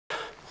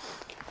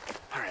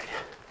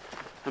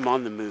I'm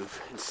on the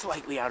move and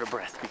slightly out of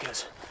breath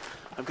because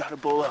I've got a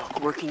bull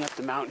elk working up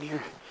the mountain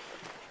here,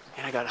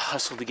 and I gotta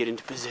hustle to get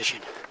into position.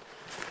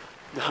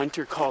 The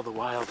hunter Call the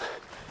Wild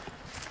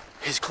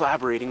is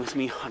collaborating with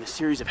me on a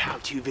series of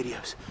how-to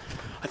videos.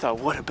 I thought,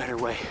 what a better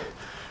way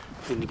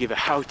than to give a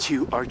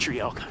how-to archery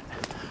elk hunt.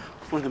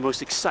 One of the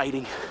most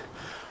exciting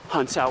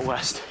hunts out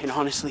west, and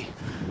honestly,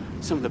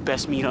 some of the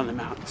best meat on the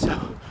mountain.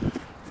 So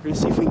we're gonna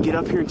see if we can get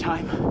up here in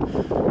time,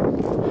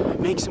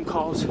 make some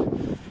calls,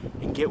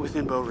 and get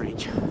within bow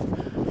range.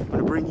 I'm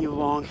gonna bring you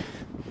along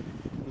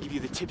and give you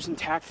the tips and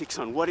tactics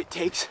on what it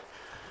takes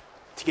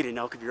to get an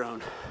elk of your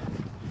own.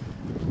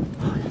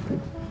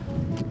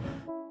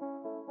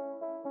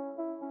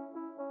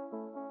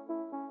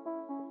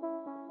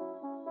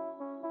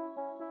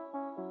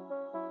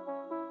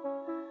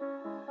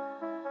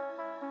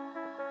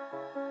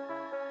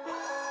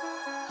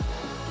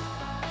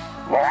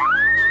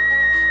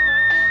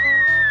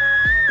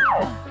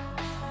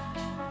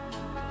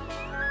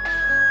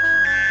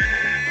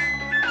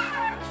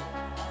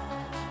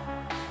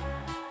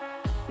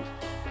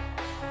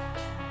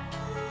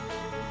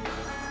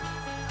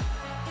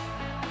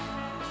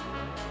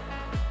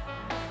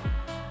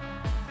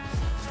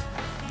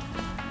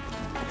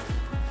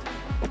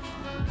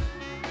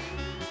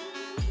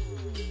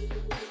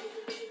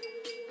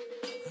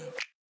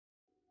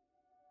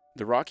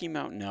 The Rocky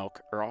Mountain elk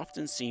are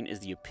often seen as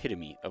the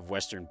epitome of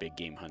Western big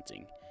game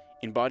hunting,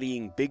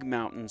 embodying big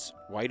mountains,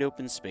 wide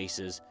open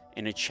spaces,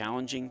 and a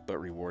challenging but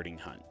rewarding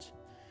hunt.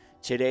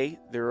 Today,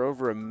 there are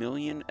over 1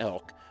 million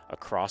elk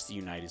across the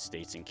United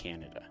States and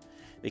Canada.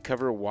 They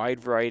cover a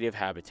wide variety of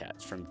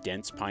habitats, from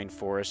dense pine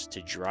forests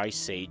to dry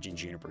sage and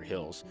juniper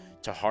hills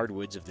to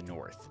hardwoods of the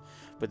north.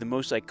 But the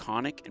most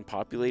iconic and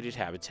populated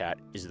habitat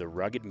is the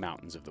rugged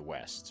mountains of the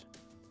West.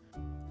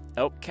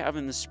 Elk calve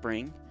in the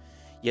spring,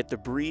 yet the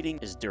breeding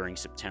is during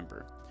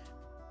September.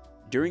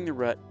 During the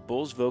rut,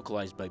 bulls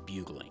vocalize by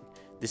bugling.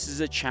 This is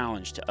a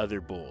challenge to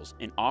other bulls,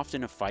 and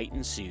often a fight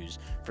ensues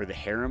for the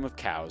harem of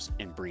cows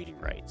and breeding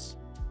rights.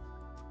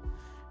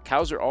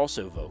 Cows are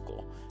also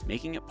vocal,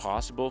 making it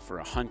possible for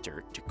a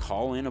hunter to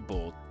call in a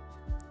bull.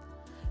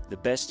 The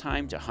best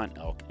time to hunt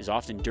elk is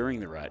often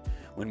during the rut,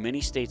 when many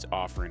states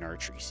offer an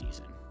archery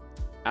season.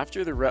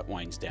 After the rut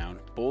winds down,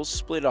 bulls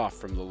split off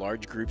from the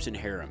large groups and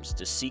harems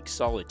to seek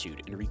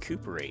solitude and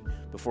recuperate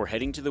before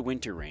heading to the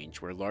winter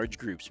range, where large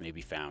groups may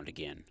be found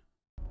again.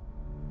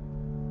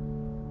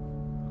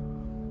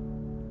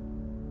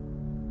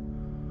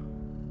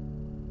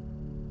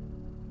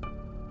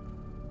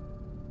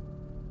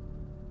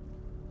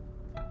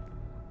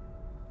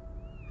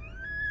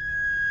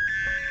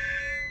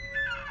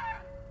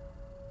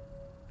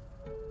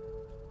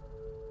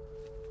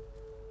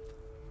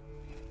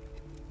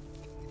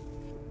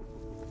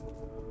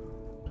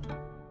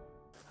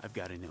 I've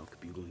got an elk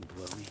bugling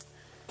below me.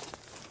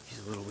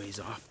 He's a little ways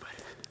off, but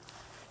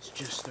it's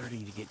just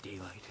starting to get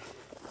daylight.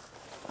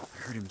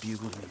 I heard him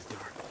bugling in the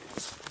dark.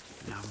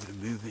 Now I'm gonna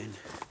move in,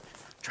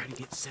 try to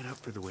get set up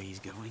for the way he's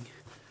going,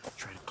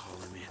 try to call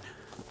him in.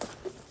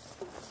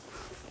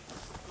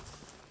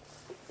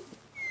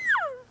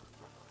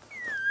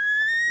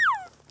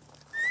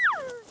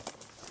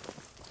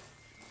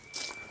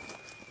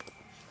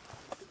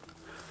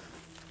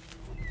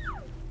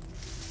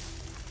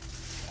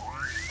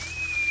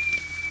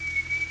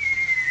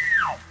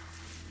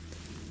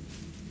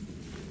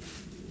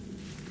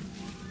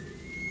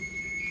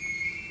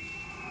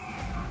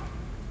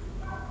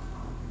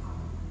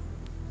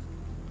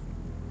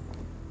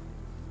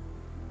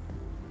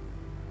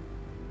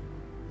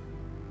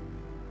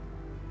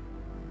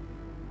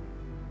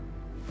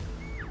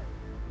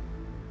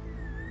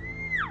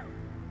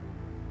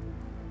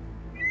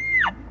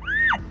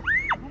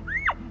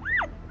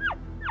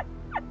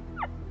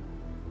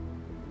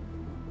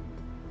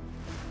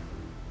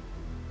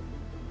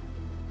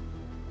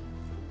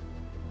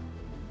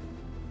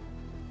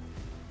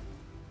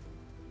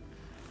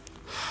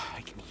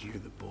 Hear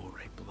the bull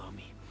right below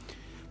me,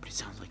 but it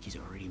sounds like he's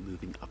already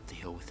moving up the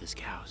hill with his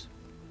cows.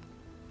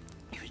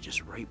 He was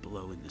just right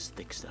below in this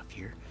thick stuff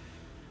here,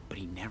 but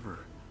he never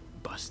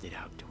busted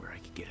out to where I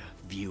could get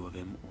a view of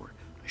him or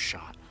a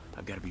shot.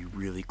 I've got to be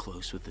really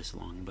close with this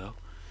longbow,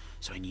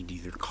 so I need to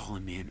either call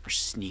him in or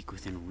sneak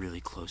within a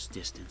really close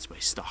distance by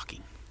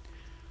stalking.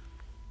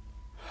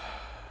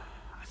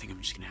 I think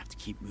I'm just gonna have to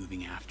keep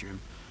moving after him,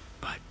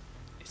 but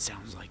it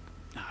sounds like,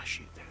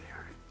 shoot, there they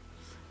are.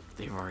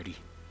 They've already,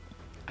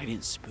 I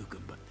didn't spook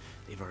them, but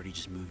they've already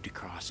just moved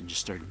across and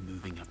just started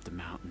moving up the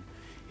mountain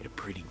at a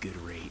pretty good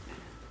rate.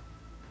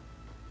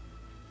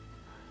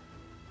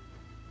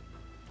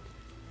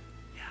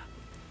 Yeah.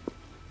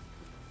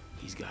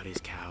 He's got his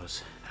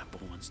cows. That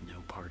bull wants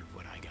no part of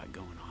what I got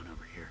going on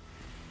over here.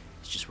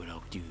 It's just what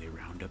elk do. They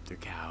round up their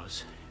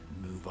cows,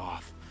 move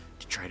off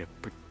to try to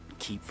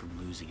keep from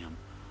losing them.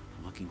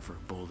 I'm looking for a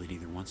bull that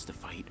either wants to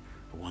fight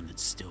or one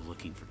that's still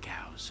looking for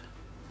cows.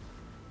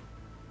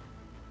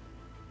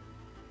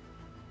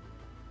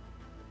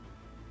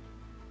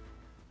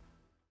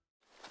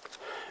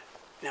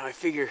 Now I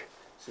figure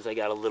since I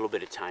got a little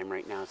bit of time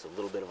right now, it's a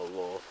little bit of a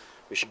lull,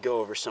 we should go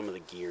over some of the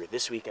gear.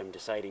 This week I'm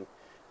deciding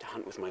to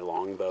hunt with my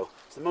longbow.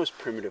 It's the most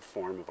primitive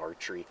form of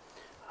archery,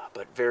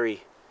 but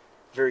very,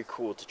 very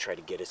cool to try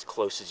to get as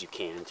close as you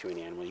can to an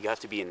animal. You have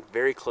to be in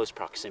very close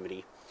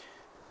proximity.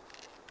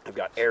 I've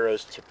got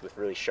arrows tipped with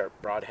really sharp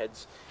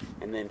broadheads,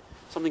 and then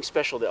something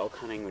special to elk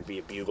hunting would be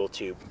a bugle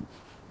tube.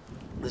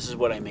 This is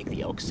what I make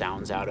the elk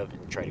sounds out of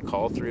and try to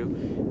call through.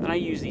 And I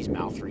use these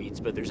mouth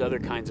reeds, but there's other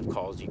kinds of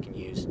calls you can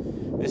use.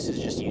 This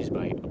is just used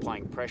by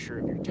applying pressure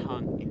of your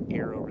tongue and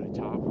air over the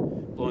top,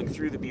 blowing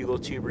through the bugle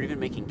tube, or even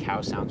making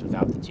cow sounds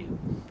without the tube.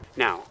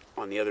 Now,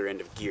 on the other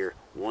end of gear,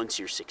 once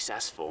you're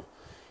successful,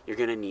 you're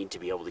gonna need to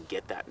be able to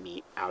get that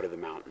meat out of the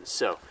mountains.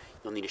 So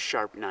you'll need a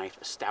sharp knife,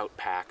 a stout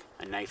pack,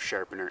 a knife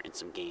sharpener, and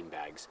some game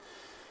bags.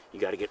 You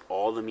got to get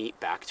all the meat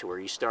back to where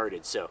you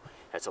started, so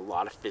that's a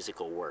lot of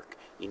physical work.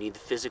 You need the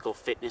physical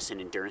fitness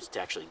and endurance to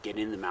actually get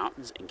in the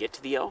mountains and get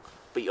to the elk,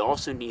 but you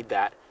also need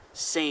that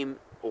same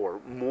or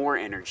more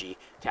energy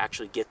to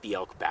actually get the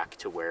elk back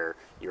to where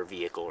your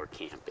vehicle or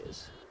camp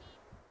is.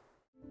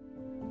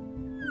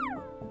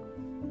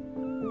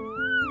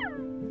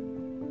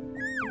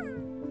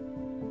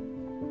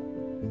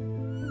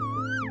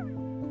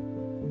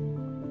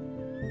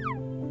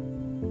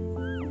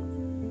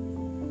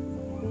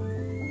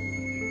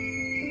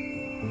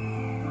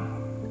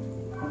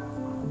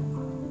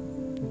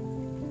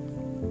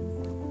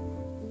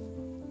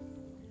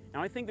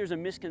 Now, I think there's a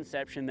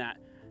misconception that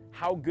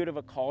how good of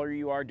a caller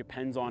you are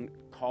depends on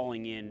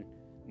calling in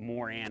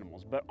more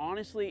animals. But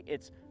honestly,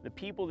 it's the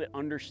people that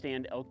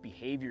understand elk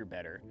behavior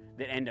better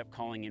that end up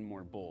calling in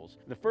more bulls.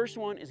 The first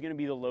one is going to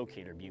be the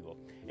locator bugle.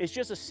 It's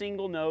just a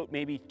single note,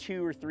 maybe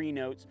 2 or 3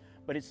 notes,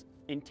 but it's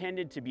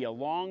intended to be a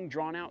long,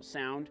 drawn-out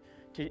sound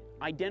to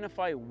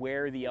identify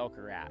where the elk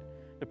are at.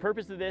 The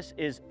purpose of this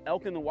is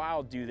elk in the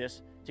wild do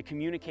this to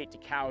communicate to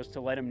cows to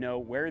let them know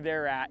where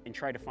they're at and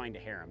try to find a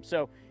harem.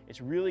 So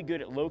it's really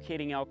good at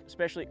locating elk,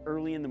 especially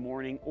early in the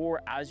morning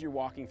or as you're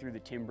walking through the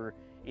timber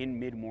in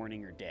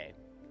mid-morning or day.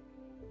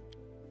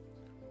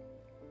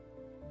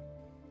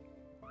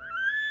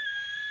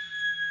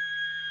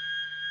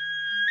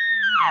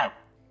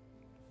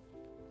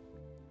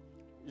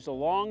 Just a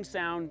long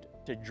sound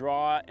to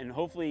draw and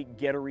hopefully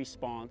get a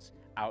response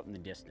out in the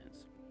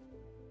distance.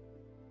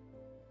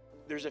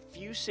 There's a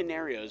few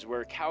scenarios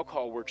where a cow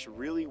call works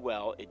really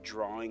well at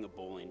drawing a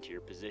bull into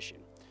your position.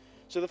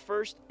 So the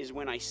first is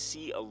when I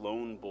see a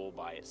lone bull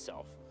by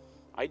itself.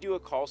 I do a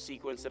call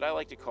sequence that I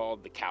like to call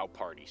the cow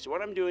party. So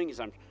what I'm doing is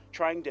I'm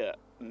trying to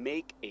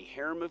make a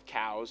harem of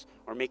cows,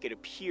 or make it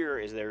appear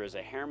as there is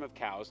a harem of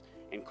cows,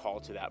 and call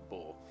to that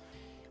bull.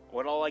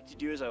 What I like to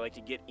do is I like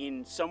to get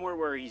in somewhere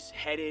where he's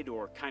headed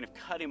or kind of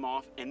cut him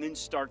off, and then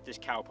start this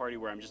cow party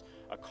where I'm just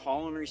a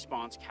call and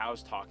response,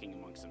 cows talking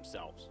amongst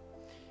themselves.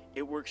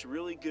 It works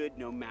really good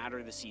no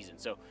matter the season.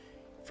 So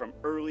from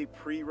early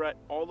pre-rut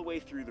all the way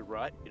through the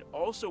rut. It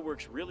also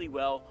works really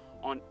well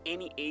on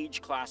any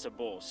age class of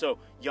bulls. So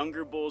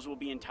younger bulls will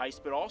be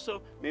enticed, but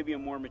also maybe a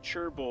more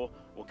mature bull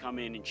will come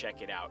in and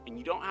check it out. And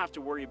you don't have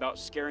to worry about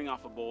scaring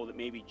off a bull that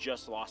maybe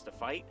just lost a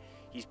fight.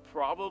 He's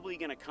probably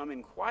gonna come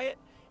in quiet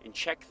and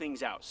check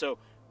things out. So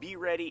be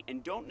ready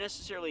and don't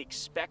necessarily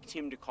expect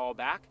him to call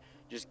back.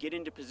 Just get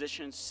into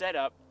position, set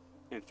up,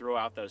 and throw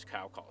out those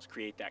cow calls.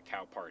 Create that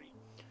cow party.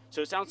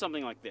 So it sounds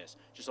something like this.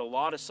 Just a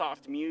lot of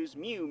soft mews,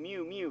 mew,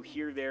 mew, mew,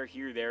 here, there,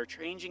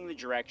 changing the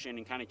direction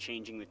and kind of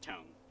changing the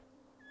tone.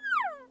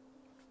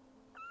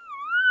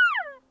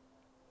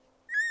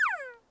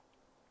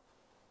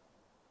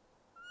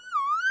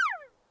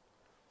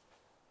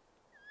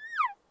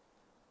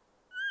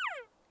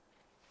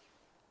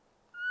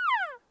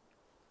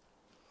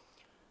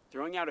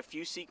 Throwing out a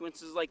few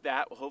sequences like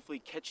that will hopefully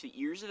catch the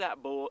ears of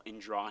that bull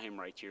and draw him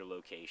right to your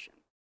location.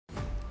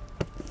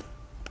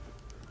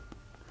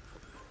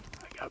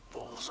 I got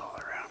bulls all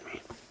around me.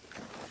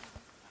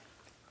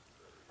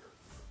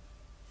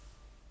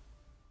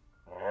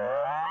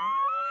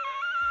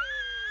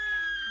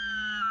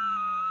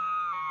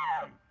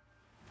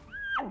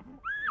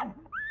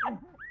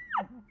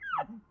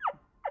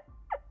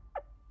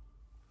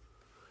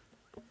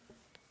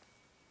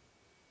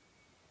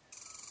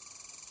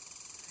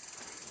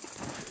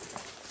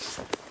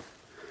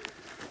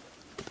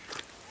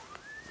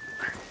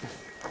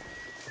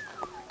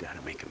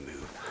 Gotta make a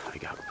move. I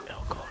got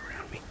elk all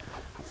around me.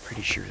 I'm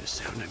pretty sure the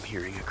sound I'm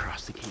hearing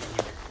across the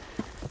canyon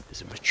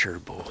is a mature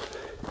bull.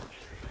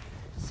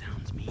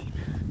 Sounds mean.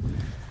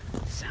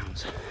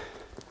 Sounds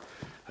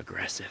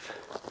aggressive.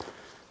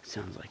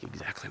 Sounds like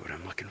exactly what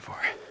I'm looking for.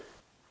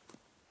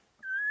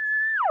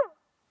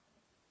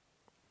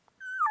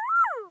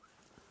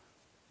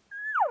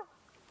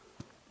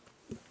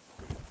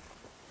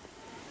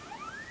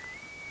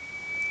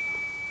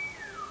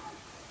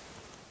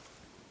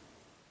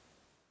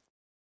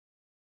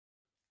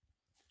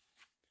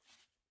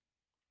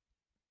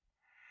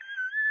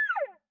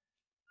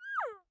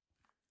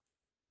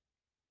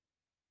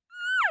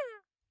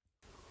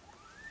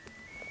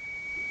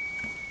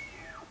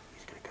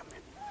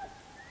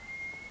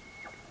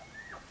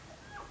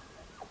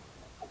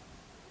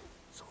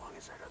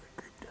 as that other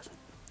group doesn't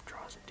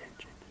draw his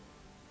attention.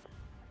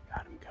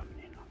 Got him coming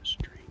in on the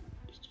string.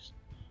 He's just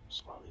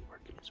slowly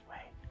working his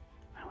way.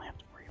 I only have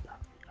to worry about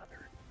the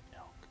other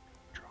elk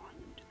drawing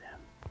him to them.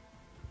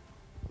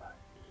 But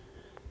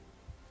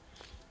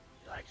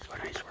he likes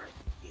when I swear.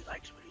 He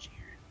likes what he's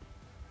hearing.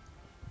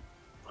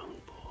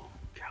 Lone bull,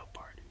 cow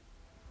pardon.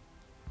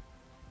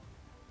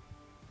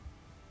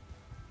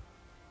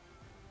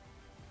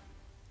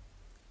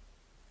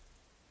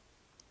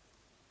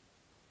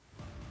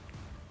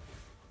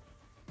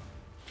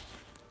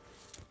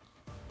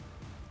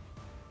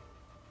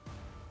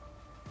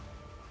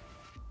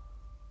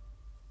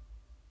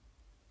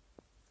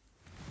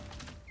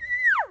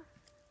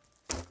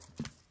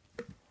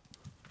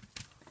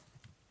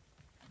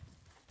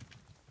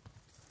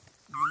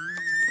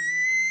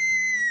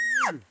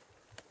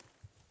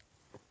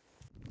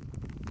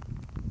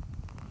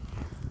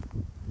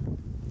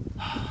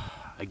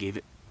 I gave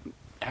it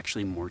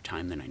actually more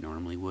time than I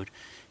normally would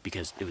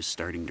because it was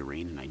starting to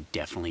rain and I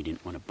definitely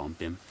didn't want to bump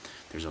him.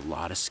 There's a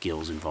lot of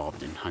skills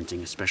involved in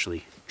hunting,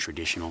 especially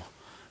traditional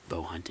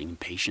bow hunting, and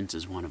patience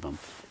is one of them.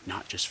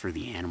 Not just for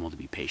the animal to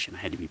be patient.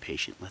 I had to be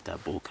patient, let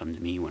that bull come to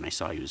me when I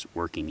saw he was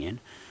working in,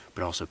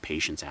 but also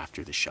patience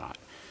after the shot.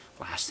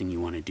 Last thing you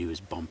want to do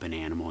is bump an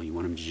animal. You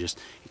want him to just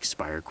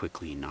expire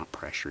quickly and not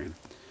pressure him.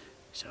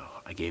 So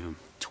I gave him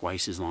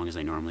twice as long as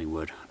I normally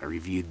would. I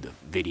reviewed the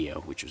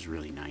video, which was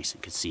really nice,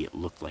 and could see it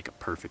looked like a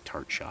perfect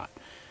heart shot.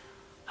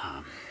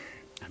 I'm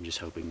just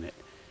hoping that,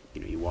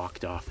 you know, he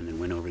walked off and then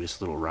went over this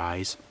little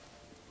rise.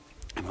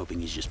 I'm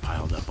hoping he's just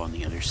piled up on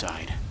the other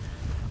side.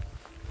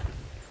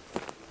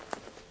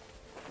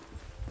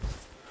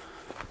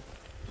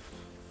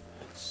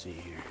 Let's see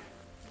here.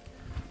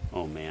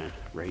 Oh man,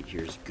 right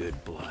here's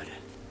good blood.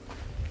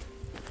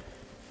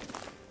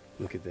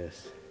 Look at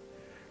this.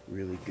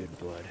 Really good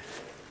blood.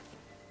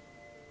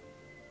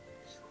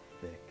 It's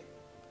thick.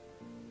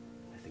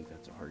 I think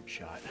that's a hard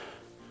shot.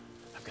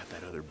 I've got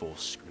that other bull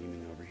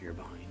screaming over here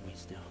behind me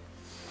still.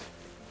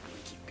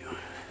 Keep going.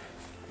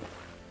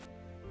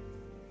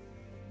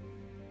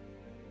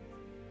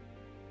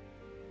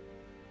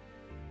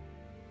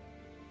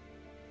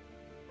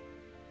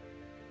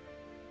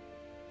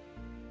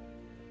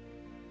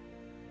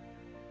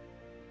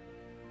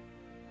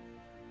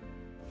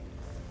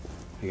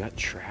 I got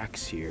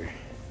tracks here.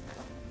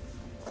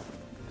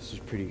 This is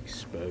pretty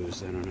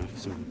exposed. I don't know if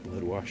some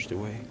blood washed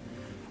away.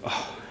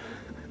 Oh,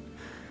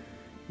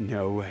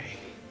 no way.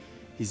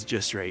 He's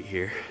just right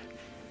here.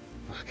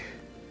 Look,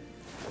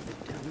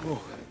 down,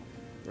 oh,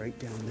 right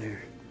down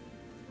there.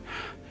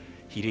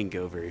 He didn't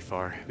go very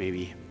far.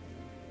 Maybe,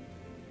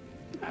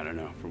 I don't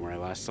know, from where I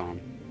last saw him,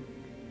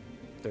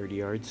 30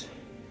 yards.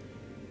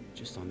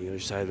 Just on the other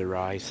side of the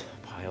rise,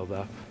 piled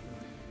up.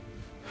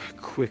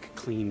 Quick,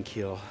 clean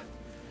kill.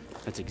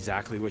 That's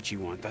exactly what you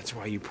want. That's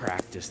why you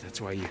practice.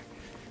 That's why you're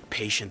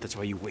patient. That's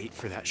why you wait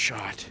for that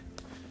shot.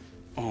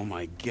 Oh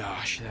my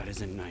gosh, that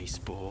is a nice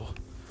bull.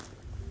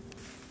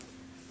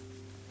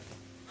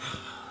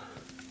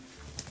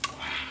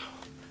 Wow.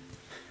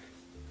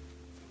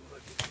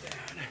 Look at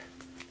that.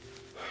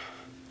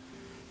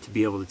 To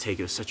be able to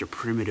take such a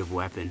primitive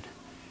weapon,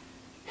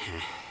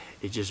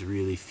 it just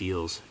really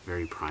feels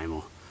very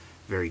primal,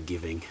 very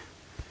giving.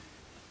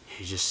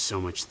 It's just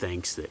so much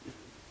thanks that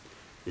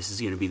this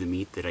is going to be the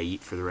meat that I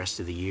eat for the rest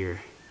of the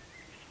year.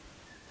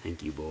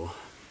 Thank you, bull.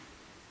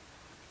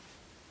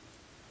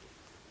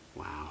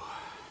 Wow,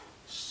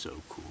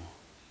 so cool.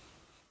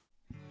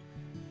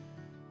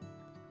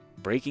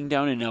 Breaking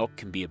down an elk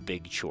can be a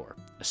big chore,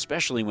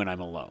 especially when I'm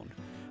alone.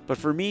 But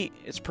for me,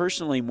 it's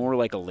personally more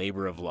like a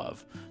labor of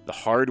love. The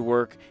hard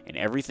work and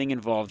everything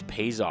involved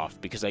pays off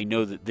because I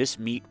know that this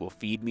meat will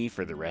feed me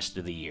for the rest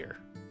of the year.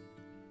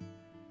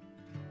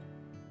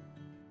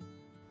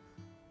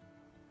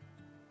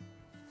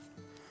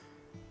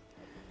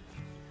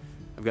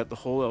 I've got the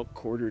whole elk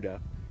quartered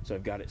up, so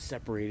I've got it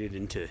separated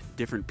into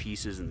different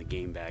pieces in the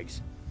game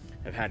bags.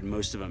 I've had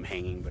most of them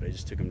hanging, but I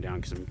just took them down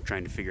because I'm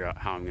trying to figure out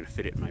how I'm going to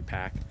fit it in my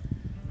pack.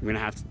 I'm going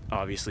to have to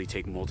obviously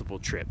take multiple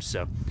trips,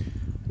 so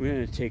we're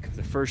going to take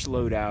the first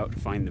load out,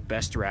 find the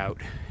best route,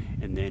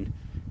 and then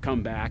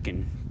come back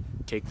and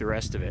take the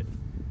rest of it.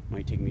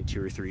 Might take me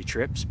 2 or 3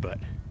 trips, but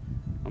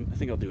I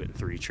think I'll do it in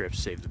 3 trips,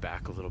 save the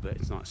back a little bit.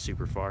 It's not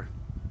super far,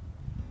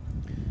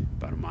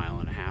 about 1.5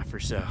 miles or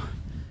so.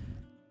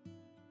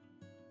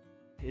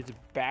 It's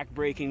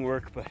back-breaking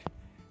work, but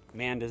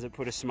man, does it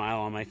put a smile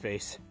on my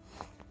face.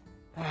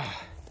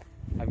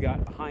 I've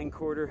got a hind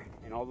quarter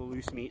and all the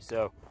loose meat,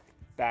 so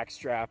back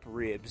strap,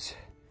 ribs,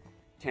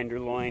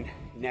 tenderloin,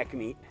 neck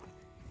meat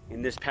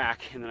in this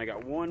pack, and then I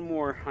got 1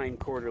 more hind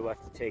quarter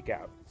left to take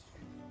out,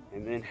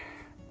 and then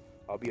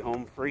I'll be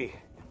home free.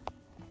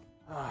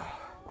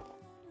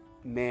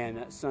 Man,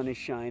 that sun is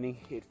shining.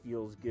 It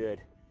feels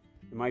good.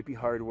 It might be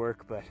hard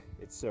work, but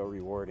it's so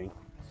rewarding.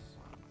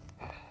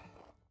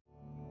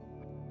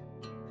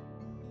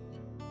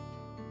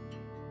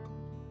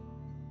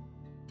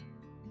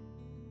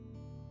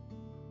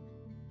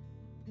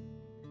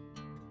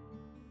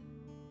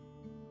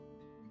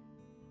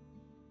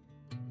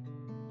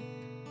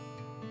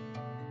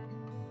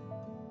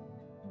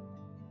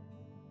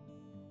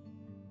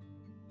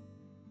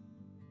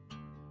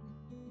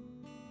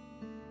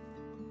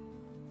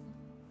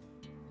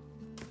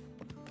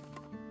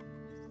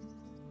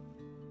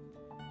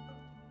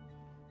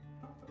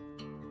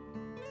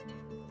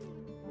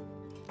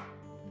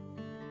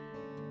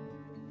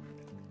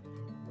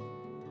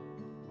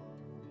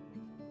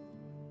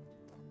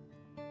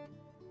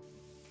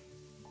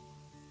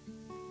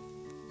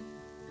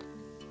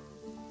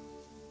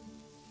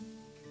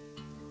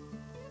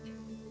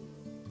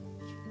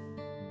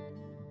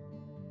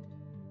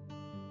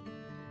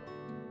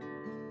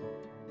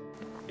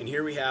 And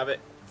here we have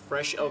it,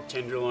 fresh elk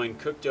tenderloin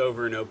cooked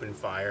over an open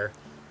fire.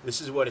 This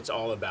is what it's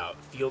all about,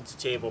 field to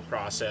table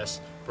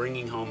process,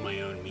 bringing home my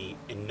own meat,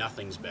 and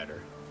nothing's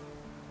better.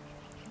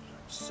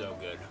 So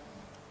good.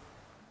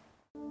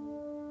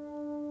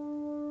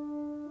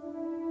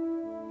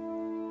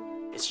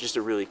 It's just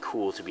really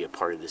cool to be a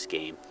part of this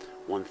game.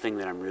 One thing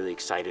that I'm really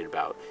excited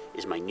about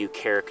is my new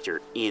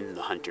character in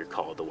the Hunter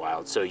Call of the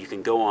Wild. So you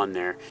can go on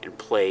there and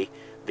play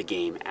the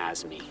game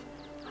as me.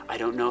 I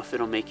don't know if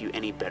it'll make you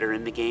any better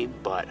in the game,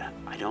 but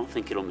I don't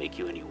think it'll make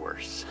you any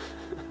worse.